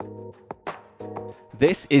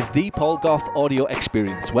This is the Paul Gough audio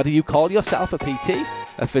experience. Whether you call yourself a PT,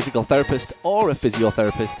 a physical therapist, or a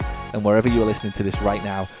physiotherapist, and wherever you're listening to this right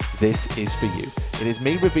now, this is for you. It is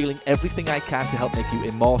me revealing everything I can to help make you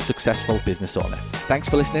a more successful business owner. Thanks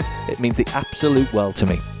for listening. It means the absolute world to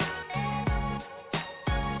me.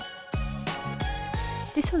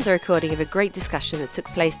 This one's a recording of a great discussion that took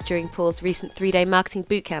place during Paul's recent 3-day marketing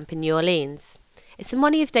bootcamp in New Orleans. It's the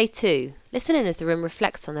morning of day 2. Listen in as the room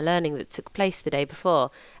reflects on the learning that took place the day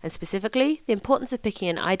before, and specifically, the importance of picking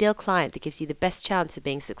an ideal client that gives you the best chance of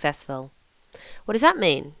being successful. What does that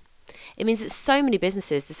mean? It means that so many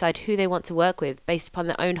businesses decide who they want to work with based upon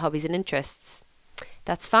their own hobbies and interests.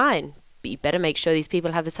 That's fine, but you better make sure these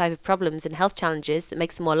people have the type of problems and health challenges that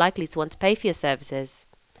makes them more likely to want to pay for your services.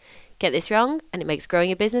 Get this wrong, and it makes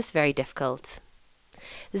growing a business very difficult.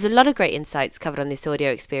 There's a lot of great insights covered on this audio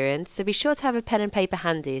experience, so be sure to have a pen and paper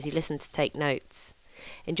handy as you listen to take notes.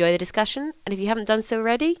 Enjoy the discussion, and if you haven't done so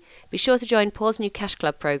already, be sure to join Paul's new Cash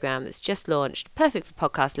Club program that's just launched, perfect for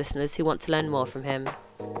podcast listeners who want to learn more from him.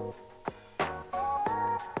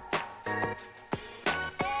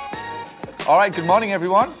 All right, good morning,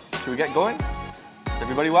 everyone. Should we get going? Is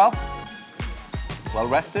everybody well? Well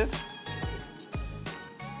rested?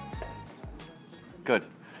 Good.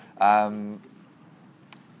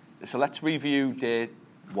 So let's review day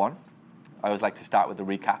 1. I always like to start with the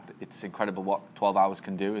recap. It's incredible what 12 hours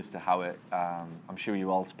can do as to how it, I'm sure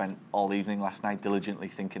you all spent all evening last night diligently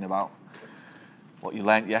thinking about what you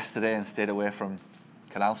learnt yesterday and stayed away from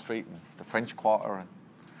Canal Street and the French Quarter. And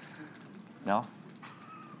no?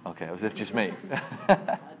 Okay, was it just me?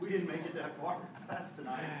 We didn't make it that far. That's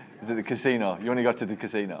tonight. The casino. You only got to the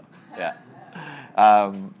casino. Yeah.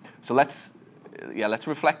 So let's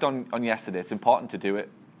reflect on yesterday. It's important to do it.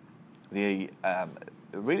 Really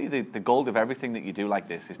the gold of everything that you do like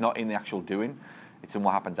this is not in the actual doing, it's in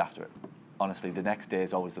what happens after it. Honestly, the next day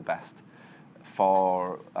is always the best.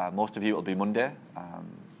 For most of you, it'll be Monday.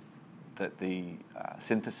 That the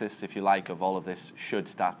synthesis, if you like, of all of this should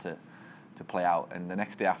start to play out. And the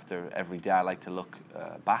next day after every day, I like to look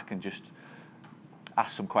back and just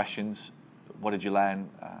ask some questions. What did you learn?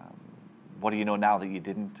 What do you know now that you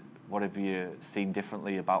didn't? What have you seen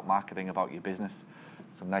differently about marketing, about your business?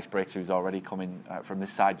 Some nice breakthroughs already coming from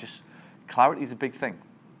this side. Just clarity is a big thing.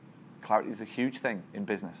 Clarity is a huge thing in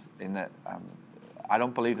business. In that, I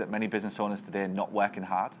don't believe that many business owners today are not working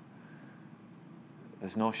hard.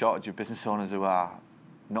 There's no shortage of business owners who are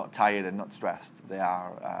not tired and not stressed. They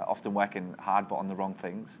are often working hard but on the wrong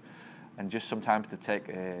things. And just sometimes to take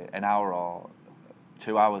an hour or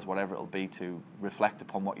 2 hours, whatever it'll be, to reflect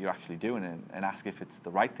upon what you're actually doing and ask if it's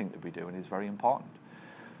the right thing to be doing is very important.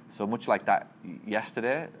 So much like that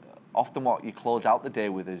yesterday, often what you close out the day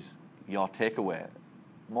with is your takeaway.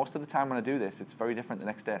 Most of the time when I do this, it's very different the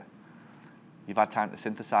next day. You've had time to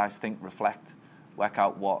synthesize, think, reflect, work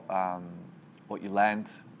out what you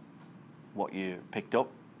learned, what you picked up,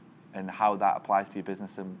 and how that applies to your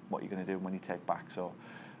business and what you're going to do when you take back. So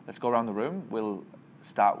let's go around the room. We'll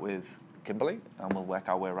start with Kimberly, and we'll work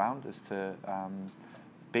our way around as to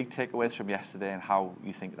big takeaways from yesterday and how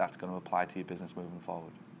you think that's going to apply to your business moving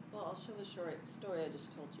forward. Well, I'll share the short story I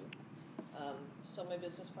just told you. So my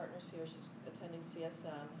business partner's here. She's attending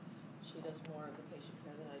CSM. She does more of the patient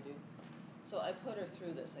care than I do. So I put her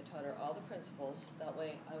through this. I taught her all the principles. That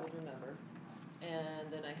way I would remember.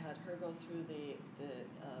 And then I had her go through the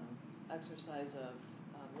exercise of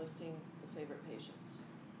listing the favorite patients.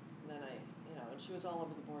 And then and she was all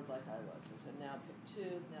over the board like I was. I said, now pick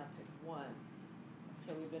 2, now pick 1.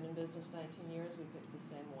 Okay, we've been in business 19 years. We picked the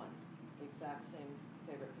same one, the exact same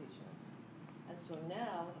favorite patient. And so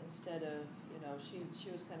now, instead of, she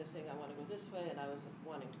was kind of saying, I want to go this way, and I was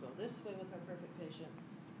wanting to go this way with our perfect patient.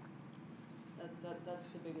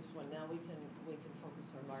 That's the biggest one. Now we can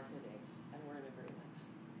focus our marketing, and we're in agreement.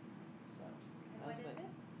 So that's my.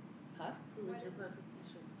 Huh? Who was your perfect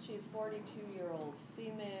patient? She's 42-year-old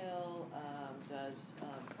female, does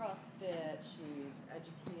CrossFit. She's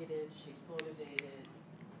educated. She's motivated.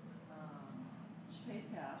 She pays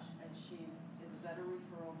cash, and she is a better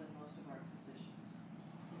referral than most of our physicians.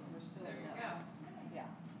 Because we're still there you go. Yeah.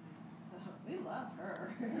 So we love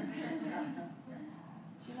her.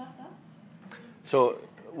 She loves us. So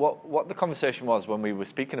what the conversation was when we were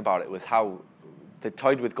speaking about it was how they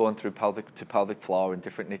toyed with going through pelvic to pelvic floor in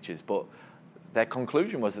different niches, but their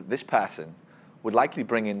conclusion was that this person would likely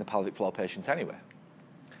bring in the pelvic floor patients anyway.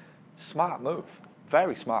 Smart move,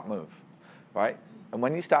 very smart move, right? And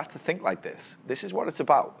when you start to think like this is what it's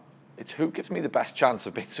about. It's who gives me the best chance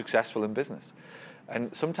of being successful in business.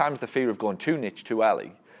 And sometimes the fear of going too niche too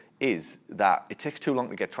early is that it takes too long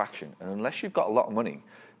to get traction. And unless you've got a lot of money,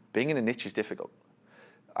 being in a niche is difficult.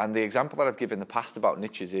 And the example that I've given in the past about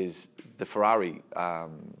niches is the Ferrari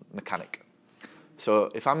mechanic.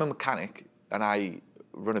 So if I'm a mechanic and I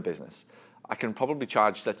run a business, I can probably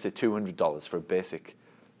charge, let's say, $200 for a basic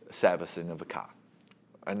servicing of a car.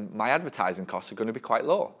 And my advertising costs are going to be quite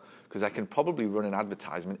low because I can probably run an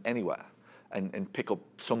advertisement anywhere and pick up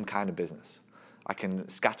some kind of business. I can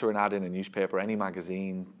scatter an ad in a newspaper, any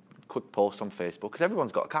magazine, quick post on Facebook, because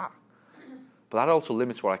everyone's got a car. But that also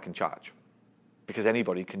limits what I can charge, because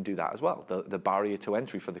anybody can do that as well. The barrier to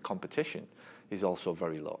entry for the competition is also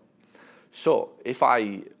very low. So if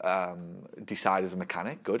I decide as a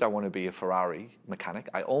mechanic, good, I want to be a Ferrari mechanic,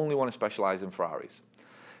 I only want to specialize in Ferraris.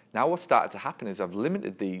 Now what's started to happen is I've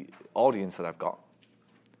limited the audience that I've got,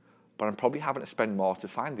 but I'm probably having to spend more to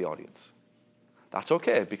find the audience. That's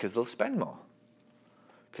okay, because they'll spend more.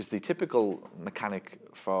 Because the typical mechanic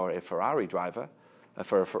for a Ferrari driver,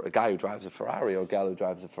 for a guy who drives a Ferrari or a girl who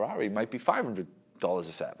drives a Ferrari, might be $500 a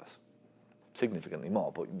service. Significantly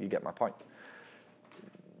more, but you get my point.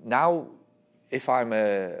 Now, if I'm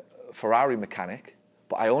a Ferrari mechanic,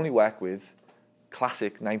 but I only work with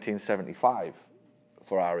classic 1975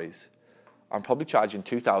 Ferraris, I'm probably charging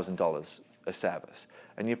 $2,000 a service.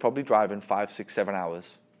 And you're probably driving 5, 6, 7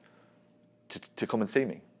 hours to come and see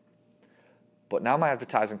me. But now my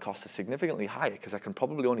advertising costs are significantly higher because I can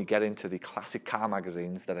probably only get into the classic car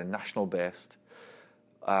magazines that are national based.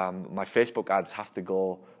 My Facebook ads have to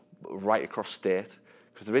go right across state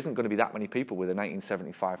because there isn't going to be that many people with a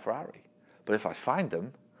 1975 Ferrari. But if I find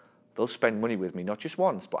them, they'll spend money with me, not just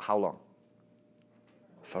once, but how long?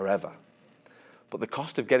 Forever. But the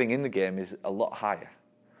cost of getting in the game is a lot higher.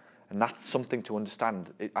 And that's something to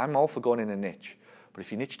understand. I'm all for going in a niche. But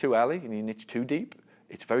if you niche too early and you niche too deep,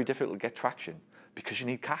 it's very difficult to get traction because you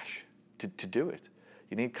need cash to do it.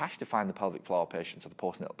 You need cash to find the pelvic floor patients or the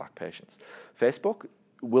postnatal back patients. Facebook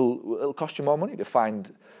it'll cost you more money to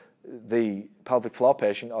find the pelvic floor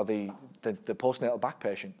patient or the postnatal back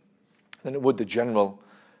patient than it would the general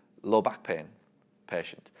low back pain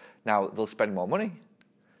patient. Now, they'll spend more money.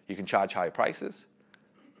 You can charge higher prices,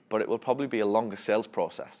 but it will probably be a longer sales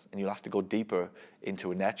process, and you'll have to go deeper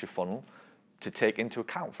into a nurture funnel to take into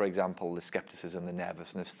account, for example, the skepticism, the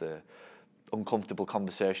nervousness, the uncomfortable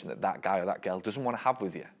conversation that guy or that girl doesn't want to have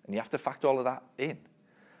with you. And you have to factor all of that in.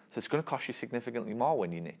 So it's going to cost you significantly more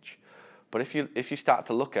when you niche. But if you start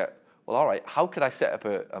to look at, well, all right, how could I set up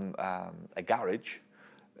a garage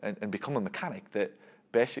and become a mechanic that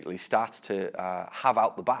basically starts to have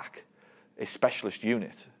out the back a specialist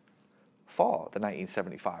unit for the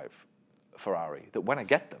 1975 Ferrari, that when I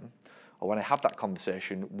get them, or when I have that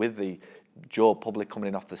conversation with the Joe public coming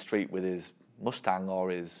in off the street with his Mustang or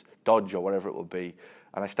his Dodge or whatever it will be,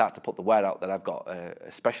 and I start to put the word out that I've got a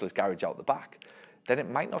specialist garage out the back, then it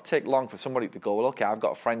might not take long for somebody to go, well, okay, I've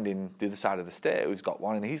got a friend in the other side of the state who's got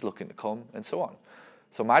one and he's looking to come, and so on.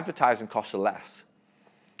 So my advertising costs are less,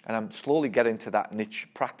 and I'm slowly getting to that niche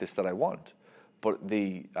practice that I want, but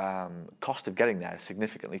the cost of getting there is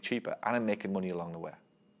significantly cheaper, and I'm making money along the way.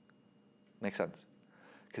 Makes sense?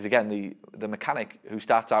 Because again, the mechanic who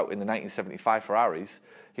starts out in the 1975 Ferraris,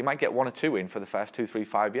 he might get 1 or 2 in for the first 2, 3,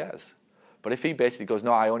 5 years. But if he basically goes,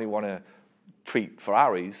 no, I only want to treat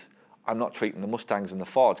Ferraris, I'm not treating the Mustangs and the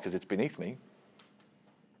Fords because it's beneath me,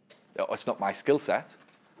 it's not my skill set,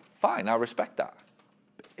 fine, I respect that.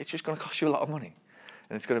 It's just going to cost you a lot of money.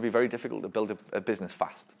 And it's going to be very difficult to build a business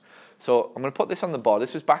fast. So I'm going to put this on the board.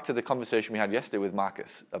 This was back to the conversation we had yesterday with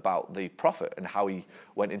Marcus about the profit and how he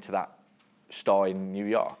went into that store in New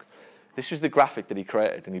York. This was the graphic that he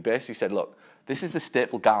created, and he basically said, look, this is the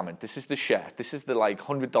staple garment, this is the shirt, this is the like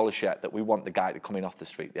 $100 shirt that we want the guy to come in off the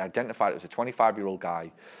street. They identified it as a 25-year-old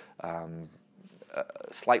guy,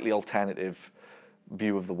 slightly alternative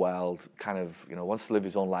view of the world, kind of, wants to live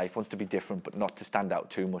his own life, wants to be different, but not to stand out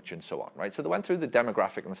too much, and so on, right? So they went through the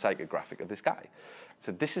demographic and the psychographic of this guy.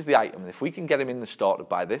 So this is the item. If we can get him in the store to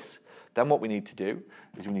buy this, then what we need to do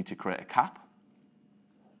is we need to create a cap,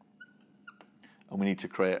 and we need to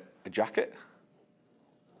create a jacket,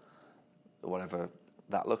 whatever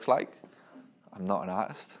that looks like. I'm not an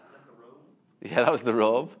artist. Is that the robe? Yeah, that was the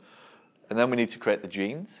robe. And then we need to create the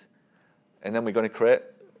jeans. And then we're going to create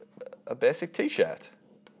a basic T-shirt.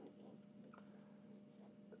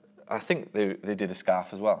 I think they did a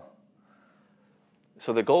scarf as well.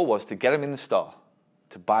 So the goal was to get him in the store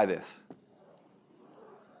to buy this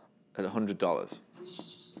at $100.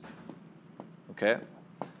 Okay?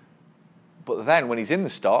 But then when he's in the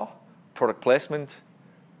store, product placement,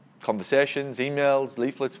 conversations, emails,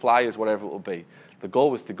 leaflets, flyers, whatever it will be, the goal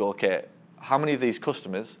was to go, okay, how many of these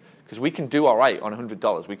customers, because we can do all right on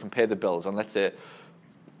 $100, we can pay the bills on, let's say,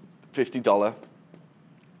 $50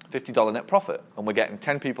 $50 net profit, and we're getting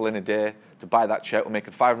 10 people in a day to buy that shirt. We're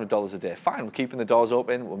making $500 a day. Fine, we're keeping the doors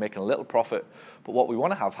open. We're making a little profit. But what we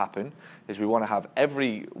want to have happen is we want to have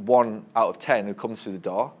every 1 out of 10 who comes through the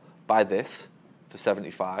door buy this for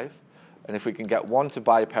 75, and if we can get 1 to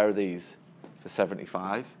buy a pair of these for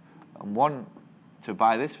 75, and 1 to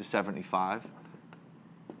buy this for 75,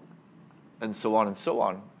 and so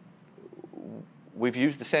on, we've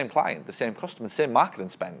used the same client, the same customer, the same marketing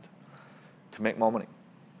spend to make more money,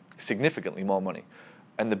 significantly more money.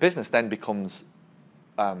 And the business then becomes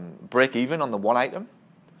break even on the one item,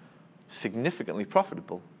 significantly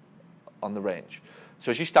profitable on the range.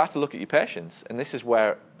 So as you start to look at your patients, and this is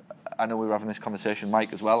where, I know we were having this conversation,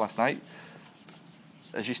 Mike, as well last night,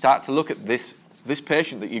 as you start to look at this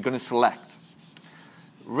patient that you're going to select,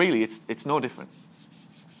 really it's no different.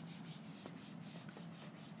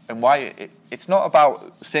 And why it's not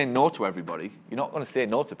about saying no to everybody. You're not going to say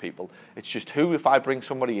no to people. It's just who, if I bring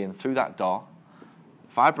somebody in through that door,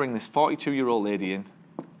 if I bring this 42-year-old lady in,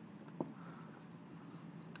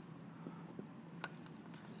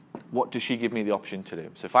 what does she give me the option to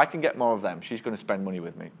do? So if I can get more of them, she's going to spend money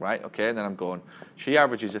with me, right? Okay, and then I'm going, she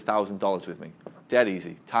averages $1,000 with me. Dead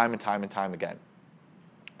easy, time and time and time again.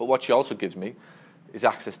 But what she also gives me is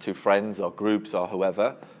access to friends or groups or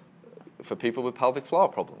whoever for people with pelvic floor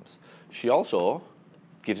problems. She also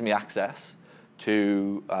gives me access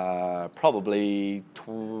to probably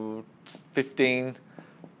 15,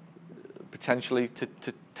 potentially to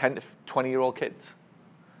 10 to 20-year-old kids,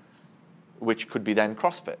 which could be then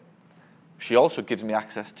CrossFit. She also gives me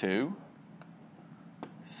access to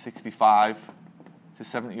 65 to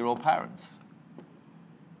 70-year-old parents.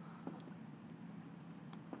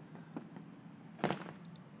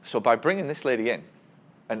 So by bringing this lady in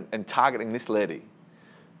and targeting this lady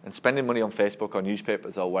and spending money on Facebook or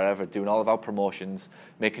newspapers or wherever, doing all of our promotions,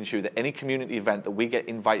 making sure that any community event that we get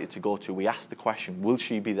invited to go to, we ask the question, will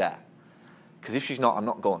she be there? Because if she's not, I'm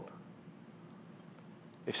not going.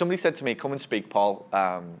 If somebody said to me, come and speak, Paul,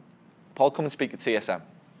 come and speak at CSM,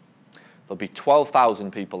 there'll be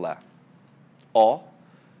 12,000 people there. Or,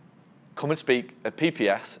 come and speak at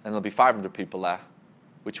PPS and there'll be 500 people there.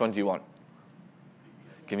 Which one do you want?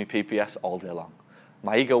 Give me PPS all day long.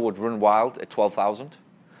 My ego would run wild at 12,000,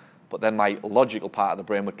 but then my logical part of the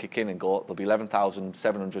brain would kick in and go, there'll be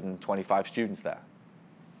 11,725 students there.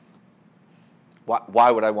 Why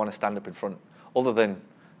would I want to stand up in front? Other than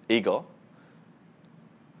ego,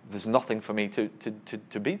 there's nothing for me to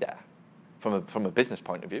be there from a business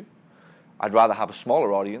point of view. I'd rather have a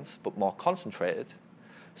smaller audience, but more concentrated.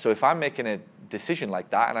 So if I'm making a decision like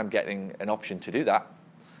that and I'm getting an option to do that,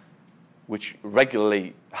 which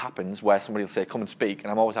regularly happens where somebody will say, come and speak,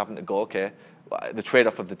 and I'm always having to go, okay, the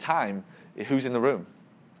trade-off of the time, who's in the room?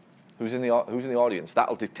 Who's in the audience?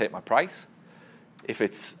 That'll dictate my price. If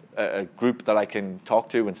it's a group that I can talk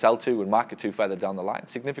to and sell to and market to further down the line,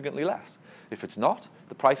 significantly less. If it's not,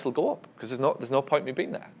 the price will go up because there's no point in me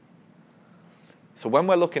being there. So when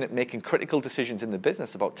we're looking at making critical decisions in the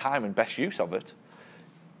business about time and best use of it,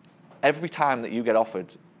 every time that you get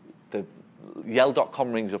offered, the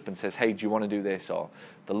Yell.com rings up and says, hey, do you want to do this? Or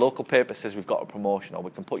the local paper says we've got a promotion, or we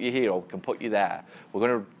can put you here, or we can put you there. We're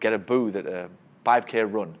going to get a booth at a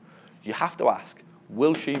 5K run. You have to ask,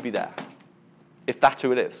 will she be there? If that's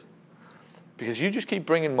who it is. Because you just keep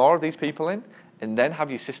bringing more of these people in and then have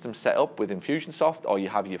your system set up with Infusionsoft, or you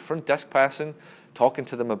have your front desk person talking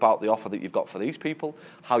to them about the offer that you've got for these people,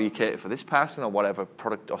 how you cater for this person, or whatever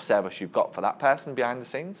product or service you've got for that person behind the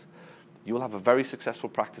scenes. You will have a very successful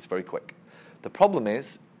practice very quick. The problem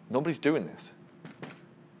is, nobody's doing this.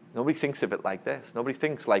 Nobody thinks of it like this. Nobody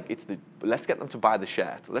thinks like, let's get them to buy the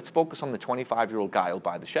shirt. Let's focus on the 25-year-old guy who'll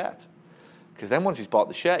buy the shirt. Because then once he's bought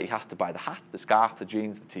the shirt, he has to buy the hat, the scarf, the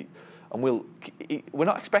jeans, the tee. And we're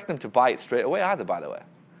not expecting him to buy it straight away either, by the way.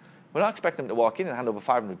 We're not expecting him to walk in and hand over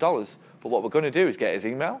 $500, but what we're going to do is get his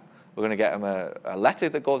email. We're going to get him a letter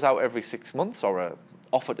that goes out every 6 months, or an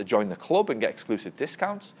offer to join the club and get exclusive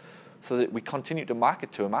discounts, so that we continue to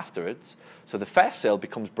market to him afterwards. So the first sale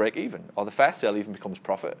becomes break even, or the first sale even becomes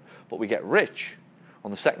profit, but we get rich on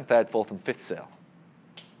the second, third, fourth, and fifth sale.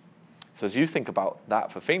 So as you think about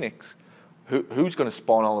that for Phoenix, who's going to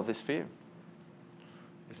spawn all of this for you?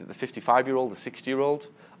 Is it the 55-year-old, the 60-year-old?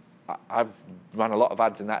 I've run a lot of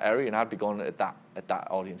ads in that area, and I'd be going at that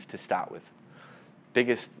audience to start with.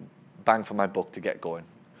 Biggest bang for my buck to get going.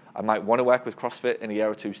 I might want to work with CrossFit in a year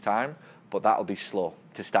or two's time, but that'll be slow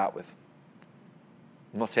to start with.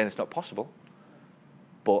 I'm not saying it's not possible,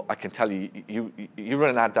 but I can tell you, you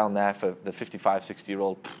run an ad down there for the 55,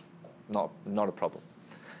 60-year-old, not a problem.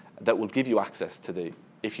 That will give you access to the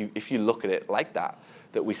if you look at it like that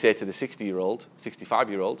we say to the 60-year-old,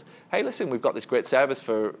 65-year-old, hey, listen, we've got this great service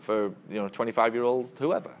for 25-year-old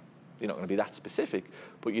whoever. You're not going to be that specific,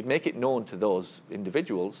 but you'd make it known to those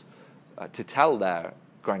individuals to tell their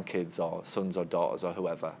grandkids or sons or daughters or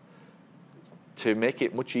whoever to make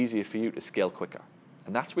it much easier for you to scale quicker.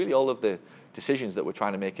 And that's really all of the decisions that we're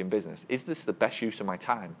trying to make in business. Is this the best use of my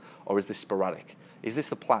time, or is this sporadic? Is this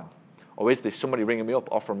the plan? Or is this somebody ringing me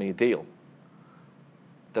up offering me a deal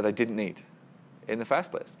that I didn't need in the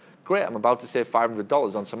first place? Great, I'm about to save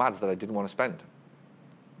 $500 on some ads that I didn't want to spend,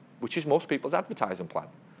 which is most people's advertising plan.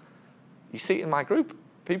 You see it in my group.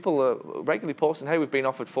 People are regularly posting, hey, we've been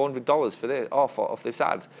offered $400 for this, off this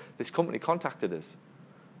ad. This company contacted us.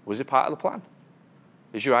 Was it part of the plan?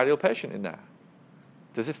 Is your ideal patient in there?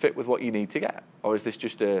 Does it fit with what you need to get? Or is this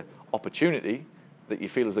just an opportunity that you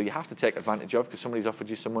feel as though you have to take advantage of because somebody's offered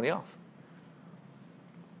you some money off?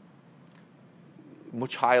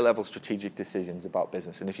 Much higher level strategic decisions about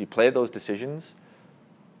business. And if you play those decisions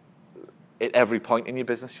at every point in your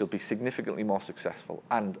business, you'll be significantly more successful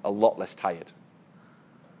and a lot less tired.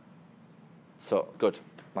 So, good.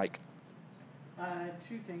 Mike?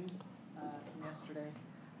 Two things from yesterday.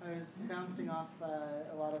 I was bouncing off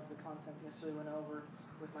a lot of the content yesterday, went over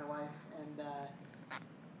with my wife, and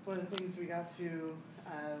one of the things we got to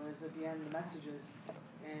was at the end, the messages,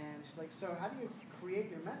 and she's like, so how do you create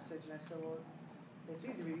your message? And I said, well, it's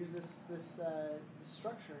easy. We use this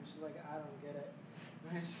structure. And she's like, I don't get it.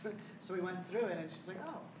 And so we went through it, and she's like,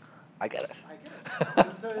 oh. I get it. I get it.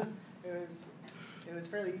 And so it was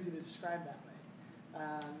fairly easy to describe that way.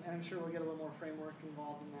 And I'm sure we'll get a little more framework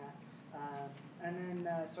involved in that. And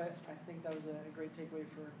then, so I think that was a great takeaway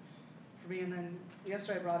for me. And then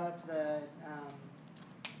yesterday I brought up the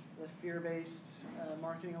fear-based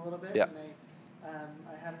marketing a little bit. Yep. And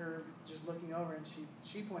I had her just looking over, and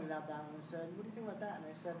she pointed out that one and said, what do you think about that?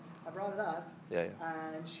 And I said, I brought it up. Yeah.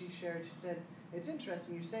 And she said, it's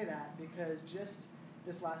interesting you say that, because just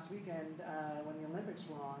this last weekend when the Olympics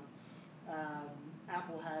were on,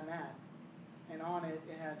 Apple had an ad. And on it,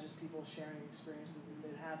 it had just people sharing experiences that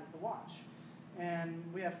they'd had with the watch. And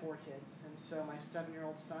we have 4 kids, and so my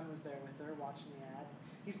 7-year-old son was there with her watching the ad.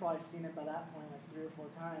 He's probably seen it by that point like 3 or 4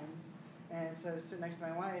 times. And so I was sitting next to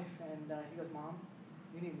my wife, and he goes, Mom,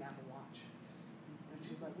 you need an Apple Watch. And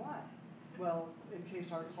she's like, why? Well, in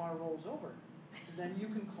case our car rolls over, then you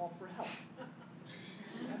can call for help.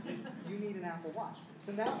 You need an Apple Watch.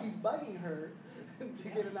 So now he's bugging her to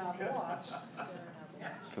get an Apple Watch.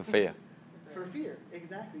 For fear. For fear,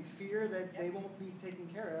 exactly. Fear that they won't be taken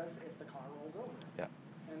care of if the car rolls over. Yeah.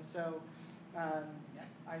 And so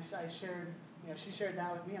I shared, she shared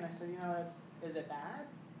that with me, and I said, is it bad?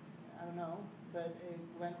 I don't know. But it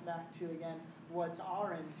went back to, again, what's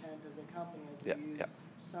our intent as a company as we use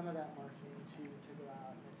some of that marketing to go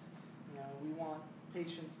out. And it's, we want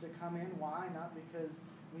patients to come in. Why? Not because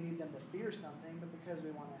we need them to fear something, but because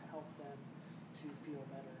we want to help them to feel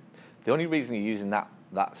better. The only reason you're using that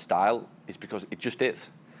style is because it just is.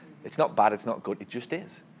 It's not bad, it's not good, it just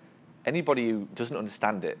is. Anybody who doesn't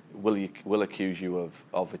understand it will accuse you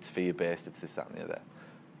of it's fear-based, it's this, that, and the other.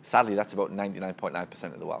 Sadly, that's about 99.9%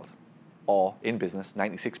 of the world. Or, in business,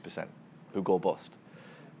 96% who go bust.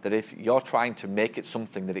 That if you're trying to make it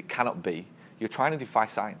something that it cannot be, you're trying to defy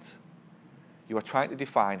science. You are trying to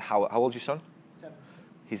define how old's your son? 7.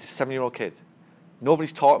 He's a 7-year-old kid.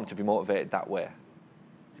 Nobody's taught him to be motivated that way.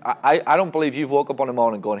 I don't believe you've woke up on a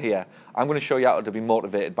morning going, here, I'm going to show you how to be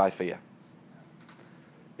motivated by fear.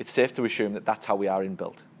 It's safe to assume that that's how we are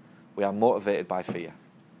inbuilt. We are motivated by fear.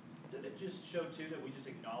 Did it just show, too, that we just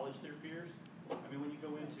acknowledge their fears? I mean, when you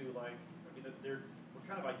go into, we're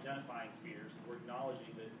kind of identifying fears, and we're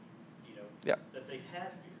acknowledging that, that they had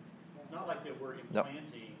fear. It's not like that we're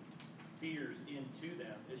implanting fears into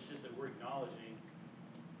them. It's just that we're acknowledging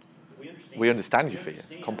that we understand your fear.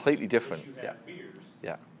 Completely different. You have fears.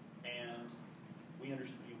 Yeah. And we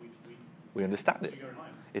understand. We understand it.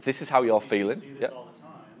 If this is how you're feeling, we see this all the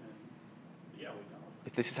time, and we know.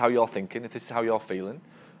 If this is how you're thinking, if this is how you're feeling,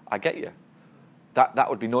 I get you. That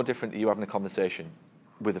would be no different to you having a conversation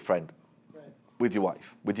with a friend, with your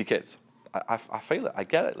wife, with your kids. I feel it. I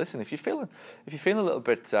get it. Listen, if you're feeling a little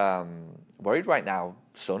bit worried right now,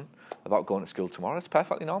 son, about going to school tomorrow, it's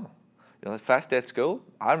perfectly normal. The first day at school,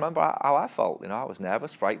 I remember how I felt. I was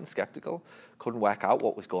nervous, frightened, skeptical, couldn't work out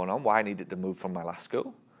what was going on, why I needed to move from my last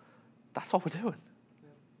school. That's what we're doing. Yeah.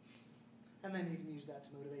 And then you can use that to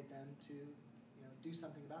motivate them to, do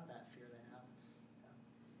something about that fear they have.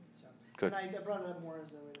 Yeah. So, good. And I brought it up more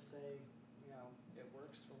as a way to say, it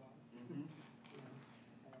works for one. Mm-hmm.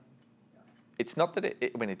 it's not that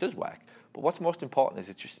it does work, but what's most important is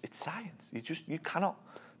it's science. You cannot.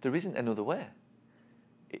 There isn't another way.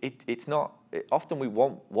 It's not. Often we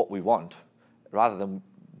want what we want, rather than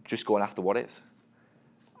just going after what is.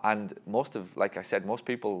 And like I said, most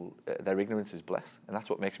people, their ignorance is bliss, and that's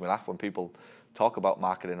what makes me laugh when people talk about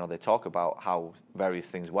marketing or they talk about how various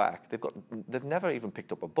things work. They've never even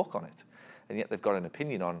picked up a book on it, and yet they've got an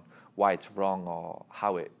opinion on why it's wrong or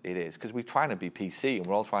how it is. Because we're trying to be PC, and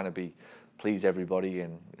we're all trying to please everybody,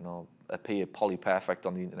 and appear poly-perfect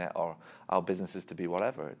on the internet, or our businesses to be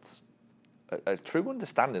whatever. It's a true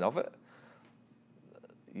understanding of it.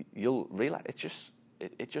 You'll realize it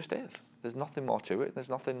just is. There's nothing more to it. There's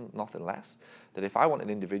nothing less. That if I want an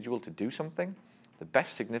individual to do something, the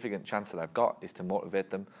best significant chance that I've got is to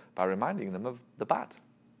motivate them by reminding them of the bad.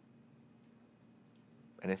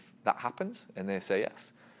 And if that happens and they say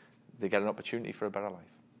yes, they get an opportunity for a better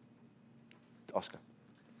life. Oscar.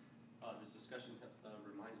 This discussion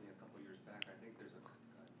reminds me a couple of years back. I think there's an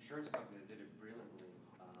insurance company that did it brilliantly,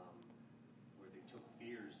 where they took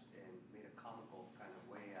fears and made a comical kind of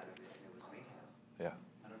way out of it, and it was mayhem. Yeah.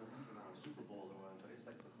 I don't know if you came out on Super Bowl or what, but it's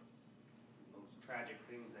like the most tragic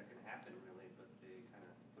things that can happen, really, but they kind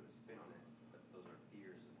of put a spin on it. But those are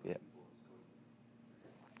fears of what people is going through.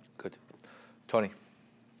 Good. Tony.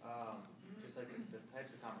 Just like the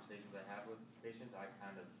types of conversations I have with patients, I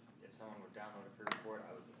kind of, if someone would download a free report,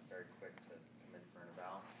 I was very quick to come in for an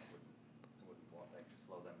eval. I wouldn't want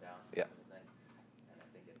slow them down. Yeah. Kind of thing. And I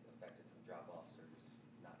think it affected some drop-offs or just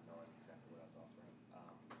not knowing exactly what I was offering.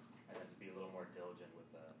 And then to be a little more diligent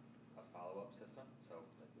with a follow-up system. So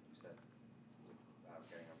like what you said,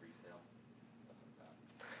 getting a resale, stuff like that.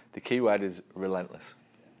 The key word is relentless.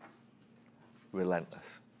 Yeah.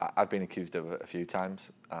 Relentless. I've been accused of it a few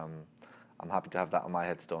times. I'm happy to have that on my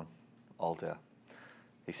headstone all day.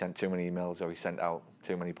 He sent too many emails, or he sent out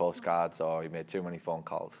too many postcards, or he made too many phone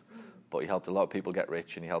calls. But he helped a lot of people get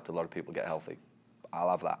rich, and he helped a lot of people get healthy. I'll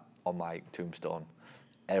have that on my tombstone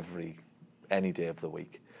any day of the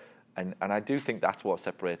week. And I do think that's what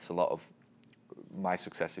separates a lot of my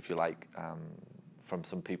success, if you like, from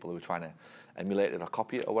some people who are trying to emulate it or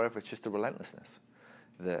copy it or whatever. It's just the relentlessness.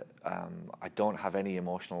 That I don't have any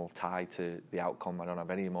emotional tie to the outcome. I don't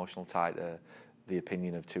have any emotional tie to the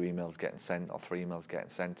opinion of 2 emails getting sent or 3 emails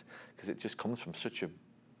getting sent, because it just comes from such a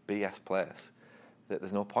BS place that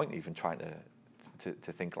there's no point even trying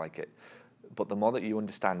to think like it. But the more that you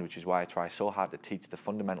understand, which is why I try so hard to teach the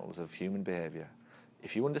fundamentals of human behavior,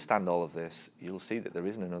 if you understand all of this, you'll see that there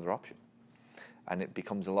isn't another option. And it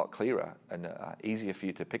becomes a lot clearer and easier for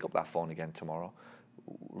you to pick up that phone again tomorrow,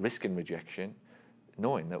 risking rejection,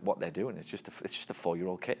 knowing that what they're doing is just a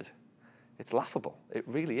 4-year-old kid. It's laughable. It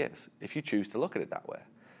really is, if you choose to look at it that way.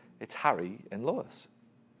 It's Harry and Lois.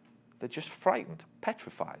 They're just frightened,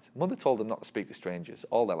 petrified. Mother told them not to speak to strangers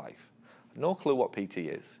all their life. No clue what PT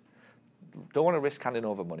is. Don't want to risk handing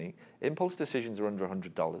over money. Impulse decisions are under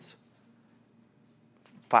 $100.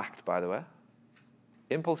 Fact, by the way.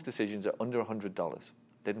 Impulse decisions are under $100.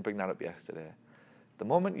 Didn't bring that up yesterday. The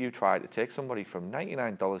moment you try to take somebody from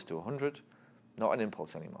 $99 to $100, not an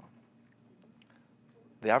impulse anymore.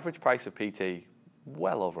 The average price of PT,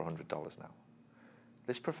 well over $100 now.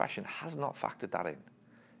 This profession has not factored that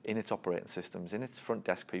in its operating systems, in its front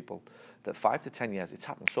desk people, that 5 to 10 years, it's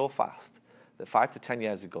happened so fast, that 5 to 10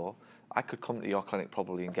 years ago, I could come to your clinic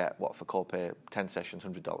probably and get, for copay, 10 sessions,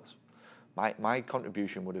 $100. My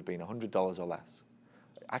contribution would have been $100 or less.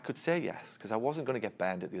 I could say yes, because I wasn't going to get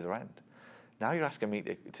burned at the other end. Now you're asking me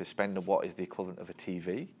to spend what is the equivalent of a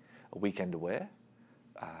TV, a weekend away,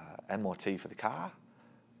 MOT for the car,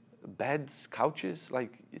 beds, couches,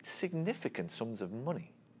 it's significant sums of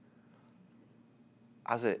money.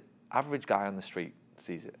 As an average guy on the street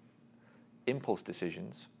sees it. Impulse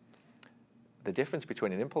decisions, the difference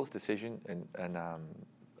between an impulse decision and a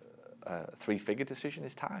 3-figure decision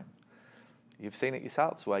is time. You've seen it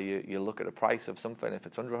yourselves, where you look at a price of something. If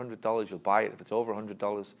it's under $100, you'll buy it. If it's over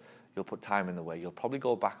 $100, you'll put time in the way. You'll probably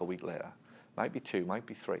go back a week later. Might be 2, might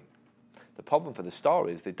be 3. The problem for the store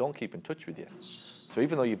is they don't keep in touch with you. So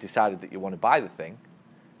even though you've decided that you want to buy the thing,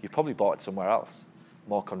 you've probably bought it somewhere else,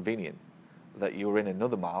 more convenient, that you were in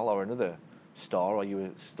another mall or another store, or you were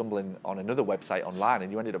stumbling on another website online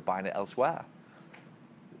and you ended up buying it elsewhere.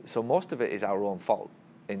 So most of it is our own fault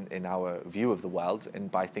in our view of the world, and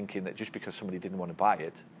by thinking that just because somebody didn't want to buy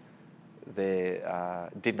it, they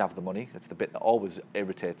didn't have the money. That's the bit that always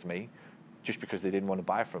irritates me. Just because they didn't want to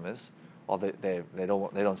buy from us, or they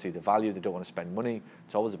don't see the value, they don't want to spend money.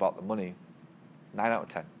 It's always about the money. 9 out of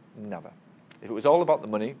 10, never. If it was all about the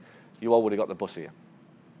money, you all would have got the bus here.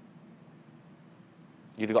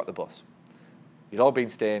 You'd have got the bus. You'd all been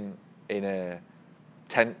staying in a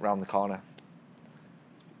tent round the corner.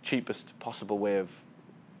 Cheapest possible way of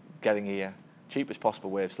getting here, cheapest possible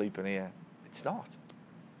way of sleeping here. It's not.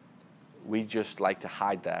 We just like to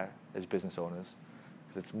hide there as business owners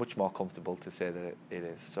because it's much more comfortable to say that it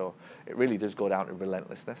is. So it really does go down to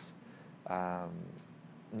relentlessness,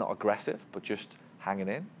 not aggressive, but just hanging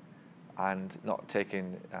in and not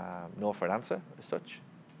taking no for an answer as such.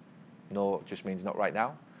 No just means not right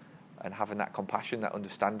now, and having that compassion, that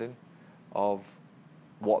understanding of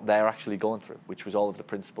what they're actually going through, which was all of the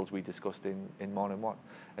principles we discussed in Morning One.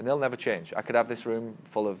 And they'll never change. I could have this room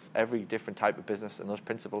full of every different type of business, and those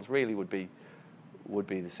principles really would be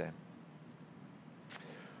the same.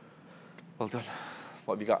 Well done.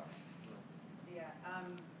 What have you got? Yeah,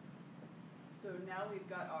 so now we've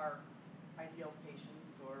got our ideal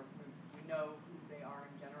patients, or we know who they are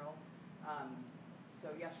in general. So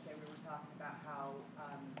yesterday we were talking about how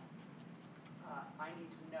I need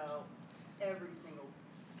to know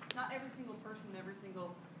not every single person, every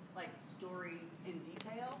single story in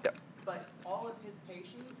detail, yep. But all of his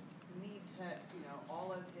patients need to,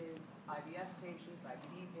 all of his IBS patients,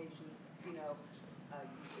 IBD patients,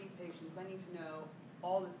 UC patients, I need to know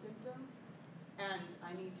all the symptoms, and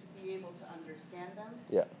I need to be able to understand them.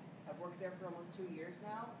 Yeah. I've worked there for almost 2 years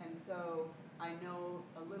now, and so I know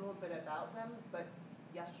a little bit about them, but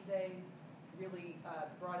yesterday really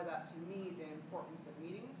brought about to me the importance of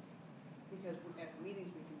meetings, because at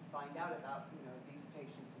meetings we can find out about these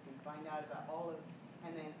patients, we can find out about all of,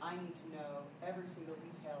 and then I need to know every single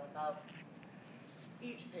detail about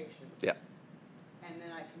each patient. Yeah. And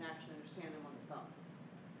then I can actually understand them on the phone.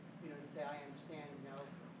 To say I understand,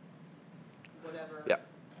 whatever. Yeah.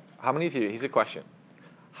 How many of you? Here's a question.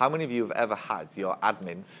 How many of you have ever had your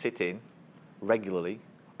admin sit in regularly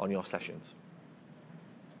on your sessions?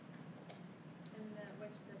 In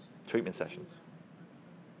which session? Treatment sessions.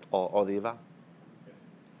 Or the eval?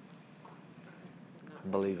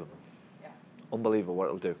 Unbelievable. Yeah. Unbelievable what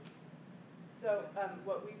it'll do. So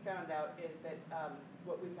what we found out is that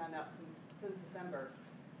since December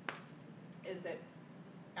is that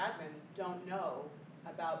admin don't know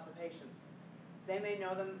about the patients. They may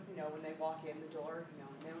know them, when they walk in the door, and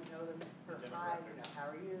they don't know them for hi, how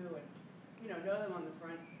are you, and know them on the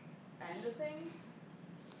front end of things.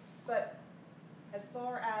 But as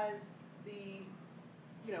far as the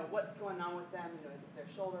what's going on with them, is it their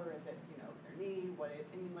shoulder, is it their knee,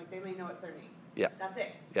 they may know it's their knee. Yeah. That's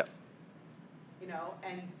it. Yeah.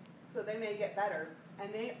 And so they may get better, and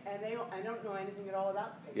I don't know anything at all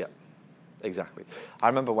about the patient. Yeah. Exactly. I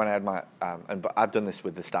remember when I had my, but I've done this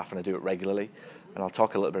with the staff and I do it regularly, and I'll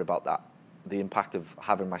talk a little bit about that, the impact of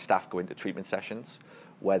having my staff go into treatment sessions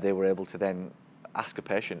where they were able to then ask a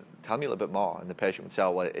patient, tell me a little bit more, and the patient would say, oh,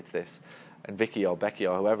 well, it's this. And Vicky or Becky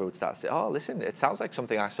or whoever would start to say, oh, listen, it sounds like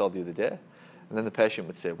something I saw the other day. And then the patient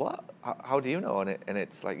would say, what? How do you know? And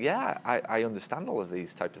it's like, yeah, I understand all of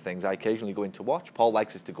these types of things. I occasionally go in to watch. Paul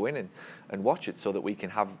likes us to go in and watch it so that we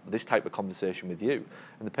can have this type of conversation with you.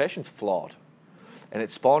 And the patient's flawed. And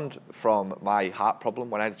it spawned from my heart problem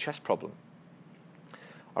when I had a chest problem.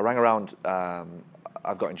 I rang around,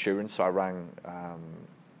 I've got insurance, so I rang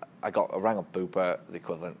up Bupa, the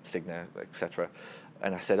equivalent, Cigna, etc.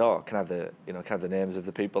 And I said, oh, can I have the names of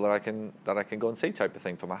the people that I can go and see, type of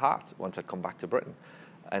thing, for my heart once I'd come back to Britain.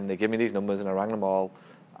 And they gave me these numbers, and I rang them all.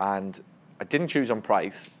 And I didn't choose on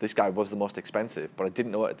price. This guy was the most expensive, but I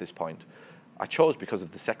didn't know it at this point. I chose because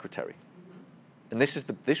of the secretary. And this was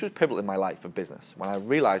pivotal in my life of business, when I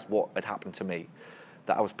realised what had happened to me,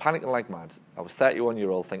 that I was panicking like mad. I was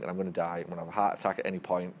 31-year-old thinking I'm going to die, I'm going to have a heart attack at any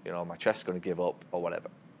point, my chest's going to give up or whatever.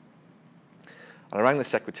 And I rang the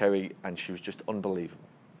secretary, and she was just unbelievable.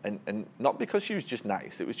 And not because she was just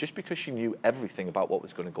nice, it was just because she knew everything about what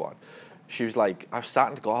was going to go on. She was like, I was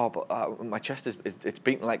starting to go, oh, but my chest it's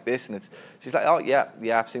beating like this, and she's like, oh, yeah,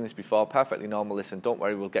 I've seen this before, perfectly normal, listen, don't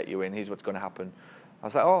worry, we'll get you in, here's what's going to happen. I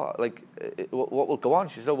was like, oh, what will go on?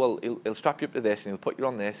 She said, oh, well, he'll strap you up to this, and he'll put you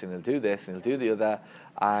on this, and he'll do this, and he'll do the other,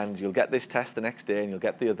 and you'll get this test the next day, and you'll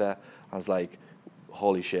get the other. I was like,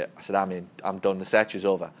 holy shit. I said, I'm in, I'm done, the search is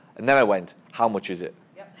over. And then I went, how much is it?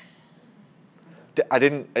 Yep. I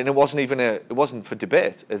didn't, and it wasn't for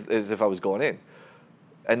debate, as if I was going in.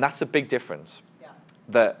 And that's a big difference. Yeah.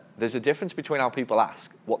 That there's a difference between how people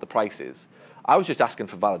ask what the price is. I was just asking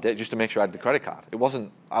for validation, just to make sure I had the credit card.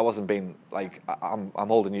 I wasn't being like, I'm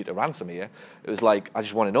holding you to ransom here. It was like, I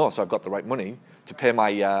just want to know so I've got the right money to pay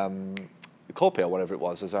my copay or whatever it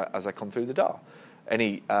was as I come through the door.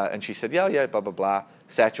 And she said, yeah, blah, blah, blah,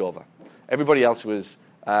 search over. Everybody else was,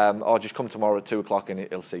 just come tomorrow at 2:00 and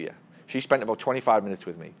he'll see you. She spent about 25 minutes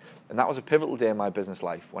with me. And that was a pivotal day in my business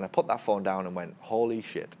life when I put that phone down and went, holy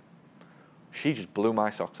shit. She just blew my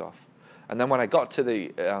socks off. And then when I got to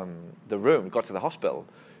the room, got to the hospital,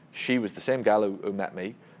 she was the same girl who met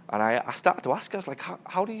me. And I started to ask her, I was like,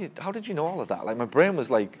 how did you know all of that? Like, my brain was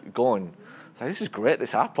like going, like, this is great,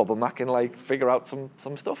 this heart problem, I can like figure out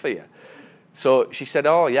some stuff here. So she said,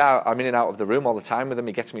 oh yeah, I'm in and out of the room all the time with him.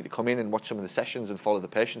 He gets me to come in and watch some of the sessions and follow the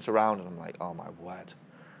patients around. And I'm like, oh my word,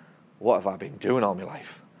 what have I been doing all my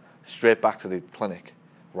life? Straight back to the clinic,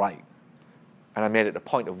 right. And I made it a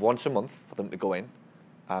point of once a month for them to go in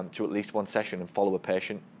to at least one session and follow a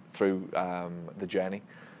patient through the journey.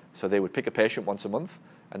 So they would pick a patient once a month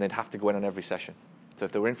and they'd have to go in on every session. So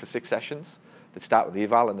if they were in for 6 sessions, they'd start with the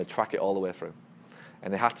eval and they'd track it all the way through.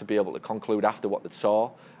 And they had to be able to conclude after what they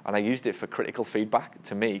saw. And I used it for critical feedback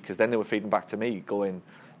to me, because then they were feeding back to me going,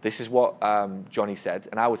 this is what Johnny said.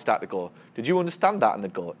 And I would start to go, did you understand that? And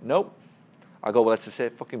they'd go, nope. I go, well, let's just say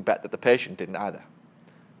fucking bet that the patient didn't either.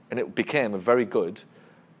 And it became a very,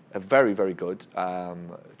 very good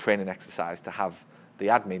training exercise to have the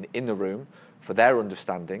admin in the room for their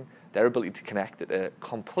understanding, their ability to connect at a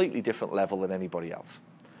completely different level than anybody else.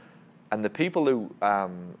 And the people who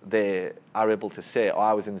they are able to say, oh,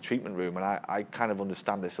 I was in the treatment room and I kind of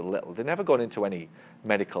understand this a little. They've never gone into any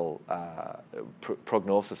medical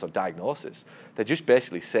prognosis or diagnosis. They're just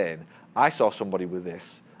basically saying, I saw somebody with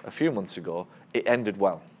this a few months ago, it ended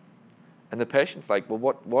well. And the patient's like, well,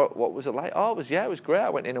 what was it like? Oh, it was great. I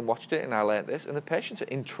went in and watched it and I learned this. And the patients are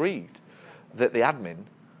intrigued that the admin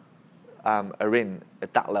are in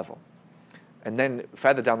at that level. And then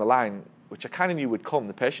further down the line, which I kind of knew would come,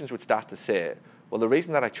 the patients would start to say, well, the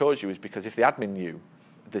reason that I chose you is because if the admin knew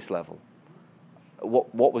this level,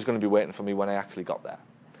 what was going to be waiting for me when I actually got there?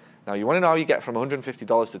 Now, you want to know how you get from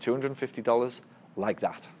 $150 to $250? Like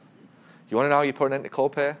that. You want to know how you put an end to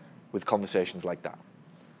copay? With conversations like that.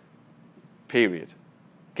 Period.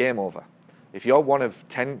 Game over. If you're one of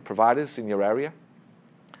 10 providers in your area,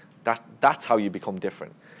 that's how you become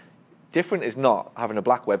different. Different is not having a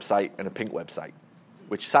black website and a pink website,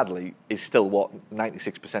 which sadly is still what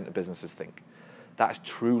 96% of businesses think. That is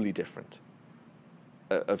truly different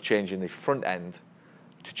of changing the front end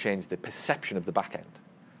to change the perception of the back end.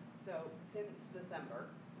 So since December,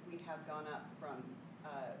 we have gone up from,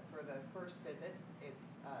 for the first visits, it's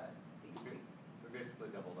We basically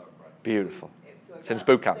doubled our price. Beautiful. So Since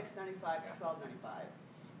boot camp. $6.95 to $12.95.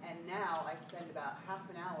 And now I spend about half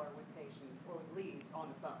an hour with patients or with leads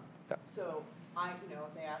on the phone. Yeah. So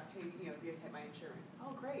if they ask, hey, do you hit my insurance?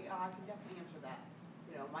 Oh, great. I can definitely answer that.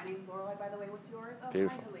 My name's Lorelei, by the way. What's yours? Oh,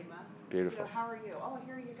 Beautiful. Hi, Halima. Beautiful. How are you? Oh, I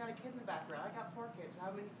hear you got a kid in the background. I got 4 kids.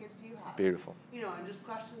 How many kids do you have? Beautiful. And just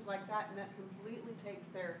questions like that, and that completely takes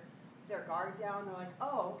their guard down. They're like,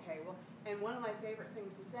 oh, okay. Well, and one of my favorite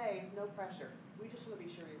things to say is no pressure. We just want to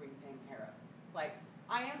be sure you're being taken care of. Like,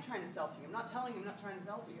 I am trying to sell to you. I'm not telling you I'm not trying to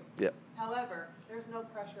sell to you. Yeah. However, there's no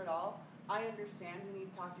pressure at all. I understand you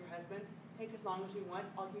need to talk to your husband. Take as long as you want.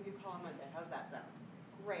 I'll give you a call on Monday. How's that sound?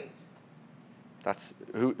 Great. That's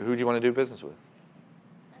who do you want to do business with?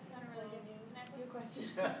 That's not really good. Can I ask you a question?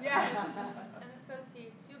 Yes. And this goes to you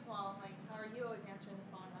too, Paul. Like, how are you always answering the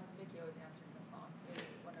phone? How's Vicky always answering the phone? Maybe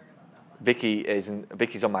wondering about that one.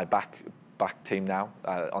 Vicky's on my back team now,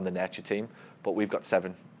 on the nurture team, but we've got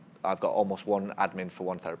 7. I've got almost 1 admin for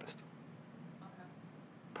 1 therapist. Okay.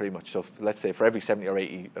 Pretty much. So let's say for every 70 or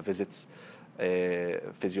 80 visits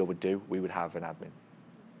physio would do, we would have an admin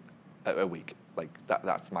a week. Like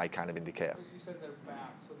that's my kind of indicator. You said they're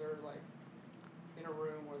back, so they're like in a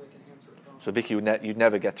room where they can answer a phone. So Vicky, you'd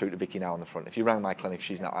never get through to Vicky now on the front. If you rang my clinic,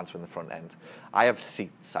 she's not answering the front end. I have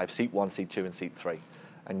seats. I have seat 1, seat 2, and seat 3.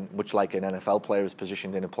 And much like an NFL player is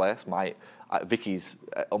positioned in a place, Vicky's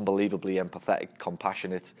unbelievably empathetic,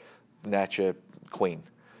 compassionate, nurture queen.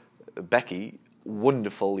 Becky,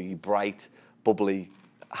 wonderfully bright, bubbly,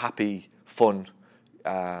 happy, fun,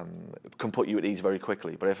 can put you at ease very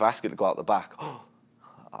quickly. But if I ask her to go out the back,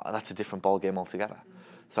 that's a different ball game altogether.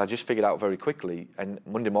 So I just figured out very quickly, and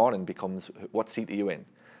Monday morning becomes, what seat are you in?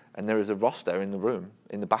 And there is a roster in the room,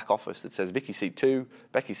 in the back office, that says Vicky seat 2,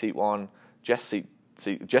 Becky seat 1, Jess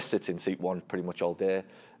sits in seat 1 pretty much all day,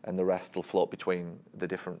 and the rest will float between the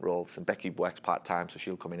different roles. And Becky works part-time, so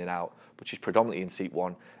she'll come in and out, but she's predominantly in seat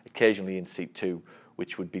 1, occasionally in seat 2,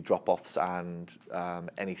 which would be drop-offs and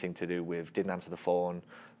anything to do with didn't answer the phone,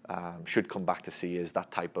 should come back to see us, that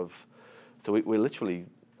type of... So we're literally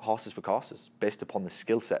horses for courses, based upon the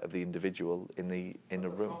skill set of the individual in the room.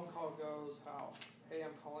 The phone call goes how? Hey, I'm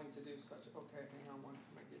calling to do such. Okay, hang on one.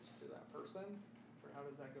 Can I get you to that person? Or how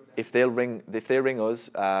does that go down? If they ring us,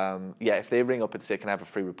 if they ring up and say, can I have a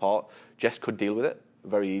free report, Jess could deal with it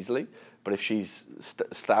very easily. But if she's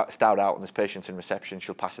starred out and there's patients in reception,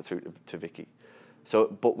 she'll pass it through to Vicky. So,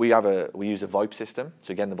 but we use a VoIP system.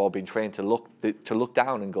 So again, they've all been trained to look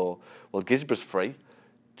down and go, well, Gisborough's free,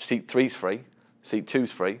 seat 3's free, seat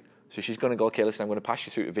 2's free. So she's going to go, okay, listen, I'm going to pass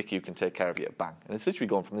you through to Vicky who can take care of you. Bang. And it's literally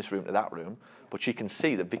going from this room to that room, but she can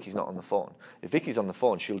see that Vicky's not on the phone. If Vicky's on the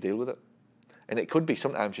phone, she'll deal with it. And it could be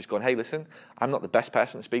sometimes just going, hey, listen, I'm not the best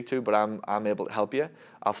person to speak to, but I'm able to help you.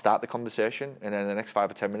 I'll start the conversation, and then in the next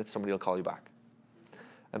 5 or 10 minutes, somebody will call you back.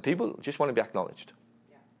 And people just want to be acknowledged.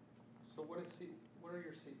 Yeah. So what are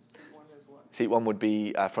your seats? Seat 1 is what? Seat 1 would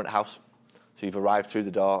be front of house. So you've arrived through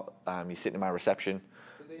the door, you're sitting in my reception.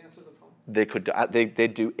 Did they answer the phone? They could. They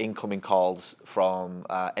do incoming calls from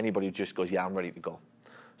anybody who just goes, yeah, I'm ready to go.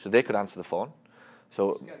 So they could answer the phone.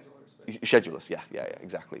 So schedulers, yeah,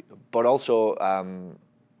 exactly. But also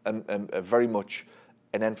very much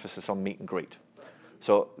an emphasis on meet and greet.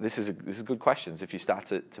 So this is good questions. If you start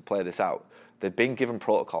to play this out, they've been given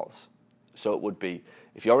protocols. So it would be,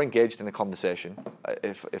 if you're engaged in a conversation,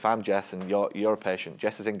 if I'm Jess and you're a patient,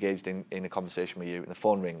 Jess is engaged in a conversation with you and the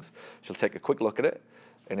phone rings, she'll take a quick look at it,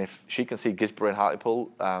 and if she can see Gisborough and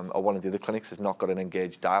Hartlepool or one of the other clinics has not got an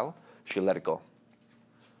engaged dial, she'll let it go.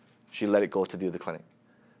 She'll let it go to the other clinic.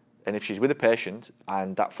 And if she's with a patient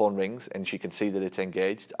and that phone rings and she can see that it's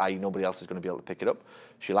engaged, i.e. nobody else is going to be able to pick it up,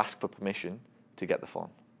 she'll ask for permission to get the phone.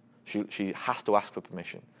 She has to ask for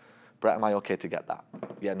permission. Brett, am I okay to get that?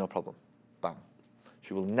 Yeah, no problem. Bam.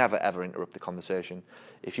 She will never, ever interrupt the conversation.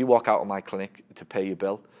 If you walk out of my clinic to pay your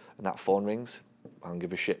bill and that phone rings, I don't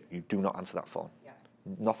give a shit. You do not answer that phone. Yeah.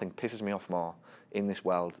 Nothing pisses me off more in this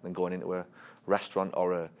world than going into a restaurant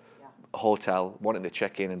or a hotel, wanting to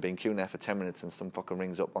check in and being queuing there for 10 minutes and some fucking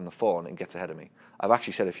rings up on the phone and gets ahead of me. I've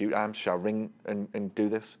actually said a few times, shall I ring and do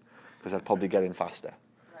this? Because I'd probably get in faster.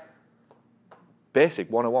 Right.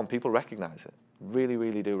 Basic 101, people recognise it. Really,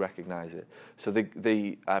 really do recognise it. So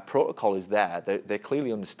the protocol is there. They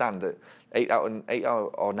clearly understand that 8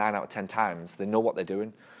 or 9 out of 10 times, they know what they're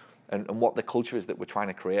doing and what the culture is that we're trying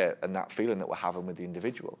to create and that feeling that we're having with the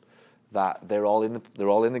individual. That they're all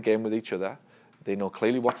in the game with each other. They know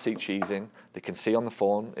clearly what seat she's in. They can see on the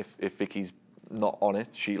phone if Vicky's not on it,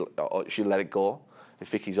 she'll let it go. If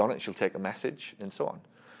Vicky's on it, she'll take a message and so on.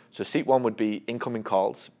 So seat 1 would be incoming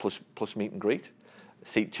calls plus meet and greet.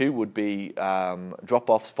 Seat 2 would be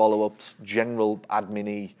drop-offs, follow-ups, general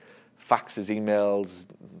admin-y, faxes, emails,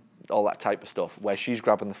 all that type of stuff, where she's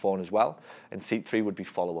grabbing the phone as well. And seat 3 would be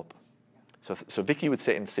follow-up. So Vicky would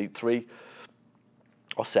sit in seat 3,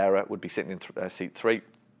 or Sarah would be sitting in seat 3.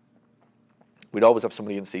 We'd always have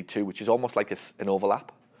somebody in seat 2, which is almost like an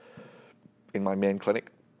overlap in my main clinic,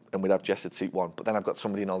 and we'd have Jess at seat 1. But then I've got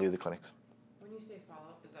somebody in all the other clinics. When you say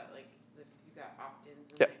follow-up, is that like you got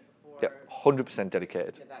opt-ins the night before? Yeah, 100%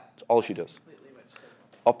 dedicated. Yeah, that's all she does. Completely what she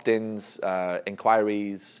does. Opt-ins,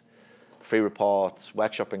 inquiries, free reports,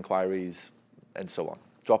 workshop inquiries, and so on.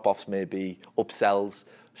 Drop-offs maybe, upsells.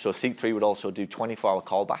 So seat 3 would also do 24-hour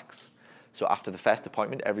callbacks. So after the first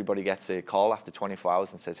appointment, everybody gets a call after 24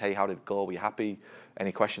 hours and says, hey, how did it go? Were you happy?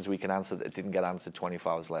 Any questions we can answer that didn't get answered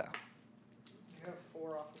 24 hours later? You have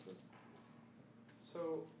 4 offices.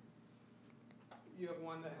 So you have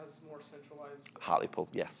one that has more centralized... Hartlepool,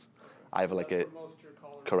 yes. Okay. I have like That's where most of your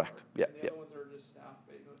callers correct, are. Yeah. And the other ones are just staff,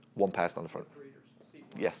 one person on the front.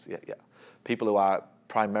 Yes, yeah. People who are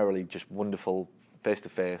primarily just wonderful,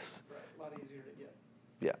 face-to-face. Right, a lot easier to get.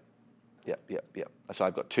 Yeah. So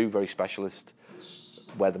I've got 2 very specialist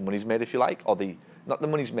where the money's made, if you like, or not the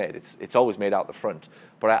money's made, it's always made out the front.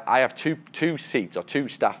 But I have two seats or 2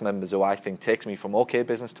 staff members who I think takes me from okay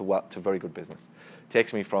business to very good business.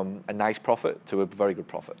 Takes me from a nice profit to a very good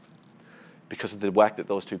profit because of the work that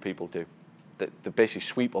those 2 people do. They basically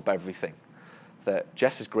sweep up everything. That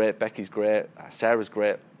Jess is great, Becky's great, Sarah's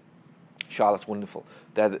great, Charlotte's wonderful.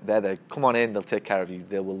 They're come on in, they'll take care of you.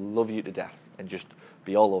 They will love you to death and just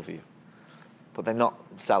be all over you. But they're not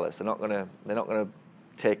sellers. They're not gonna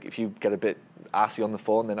take, if you get a bit arsey on the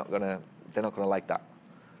phone, they're not gonna like that.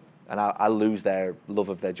 And I lose their love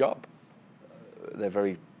of their job. They're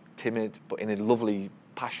very timid, but in a lovely,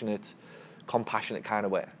 passionate, compassionate kind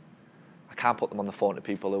of way. I can't put them on the phone to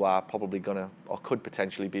people who are probably gonna or could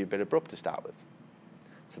potentially be a bit abrupt to start with.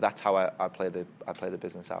 So that's how I play the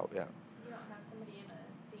business out. Yeah. You don't have somebody in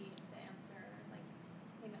a seat to answer like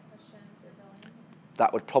payment questions or billing?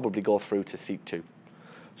 That would probably go through to seat 2.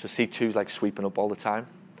 So seat 2 is like sweeping up all the time.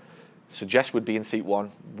 So Jess would be in seat 1,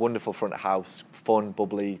 wonderful front of house, fun,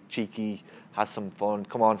 bubbly, cheeky, has some fun.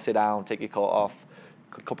 Come on, sit down, take your coat off,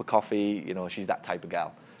 cup of coffee. She's that type of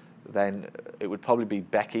gal. Then it would probably be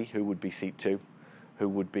Becky, who would be seat 2, who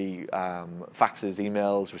would be faxes,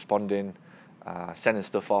 emails, responding, sending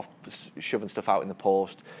stuff off, shoving stuff out in the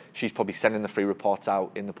post. She's probably sending the free reports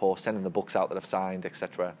out in the post, sending the books out that I've signed,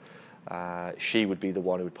 etc. She would be the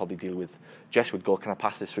one who would probably deal with. Jess would go, can I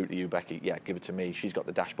pass this through to you, Becky? Yeah, give it to me. She's got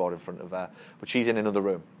the dashboard in front of her, but she's in another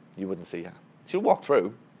room. You wouldn't see her. She'll walk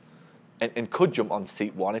through and could jump on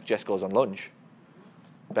seat 1 if Jess goes on lunch.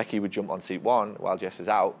 Becky would jump on seat 1 while Jess is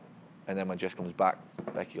out, and then when Jess comes back,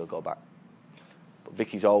 Becky will go back. But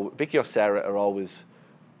Vicky or Sarah are always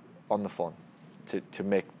on the phone to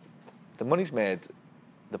make the money's made.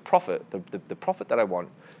 The profit, the profit that I want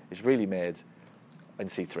is really made in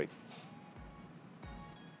C3.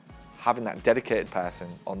 Having that dedicated person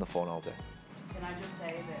on the phone all day. Can I just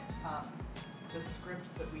say that the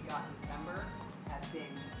scripts that we got in December have been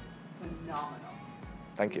phenomenal.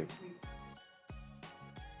 Thank you. We